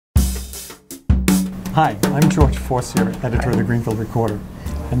Hi, I'm George Forcier, editor of the Greenfield Reporter,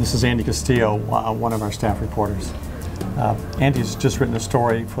 and this is Andy Castillo, one of our staff reporters. Andy's just written a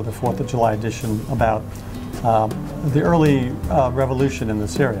story for the 4th of July edition about the early revolution in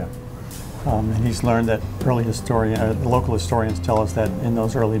this area. And he's learned that local historians tell us that in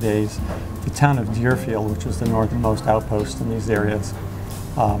those early days, the town of Deerfield, which was the northernmost outpost in these areas,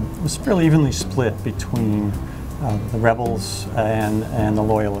 was fairly evenly split between the rebels and the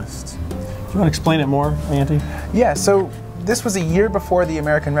loyalists. Do you want to explain it more, Andy? Yeah, so this was a year before the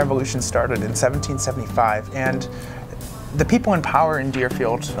American Revolution started in 1775, and the people in power in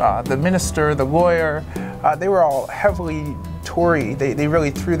Deerfield, the minister, the lawyer, they were all heavily Tory. They really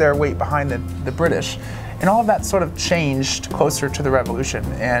threw their weight behind the British. And all of that sort of changed closer to the Revolution.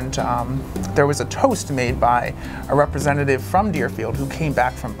 And there was a toast made by a representative from Deerfield who came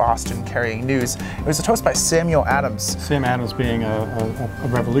back from Boston carrying news. It was a toast by Samuel Adams. Sam Adams being a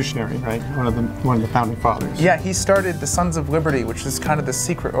revolutionary, right? One of the founding fathers. Yeah, he started the Sons of Liberty, which is kind of the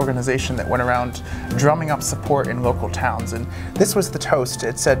secret organization that went around drumming up support in local towns. And this was the toast.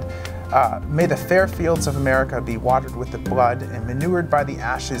 It said, may the fair fields of America be watered with the blood and manured by the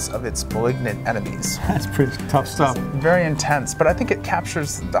ashes of its malignant enemies. That's pretty tough stuff. It's very intense, but I think it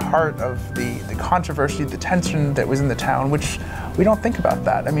captures the heart of the controversy, the tension that was in the town, which we don't think about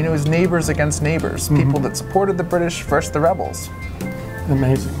that. I mean, it was neighbors against neighbors, people that supported the British versus the rebels.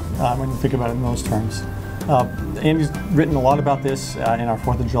 Amazing when you think about it in those terms. Andy's written a lot about this in our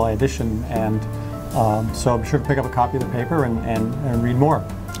 4th of July edition, and so be sure to pick up a copy of the paper and read more.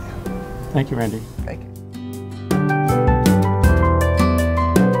 Thank you, Andy.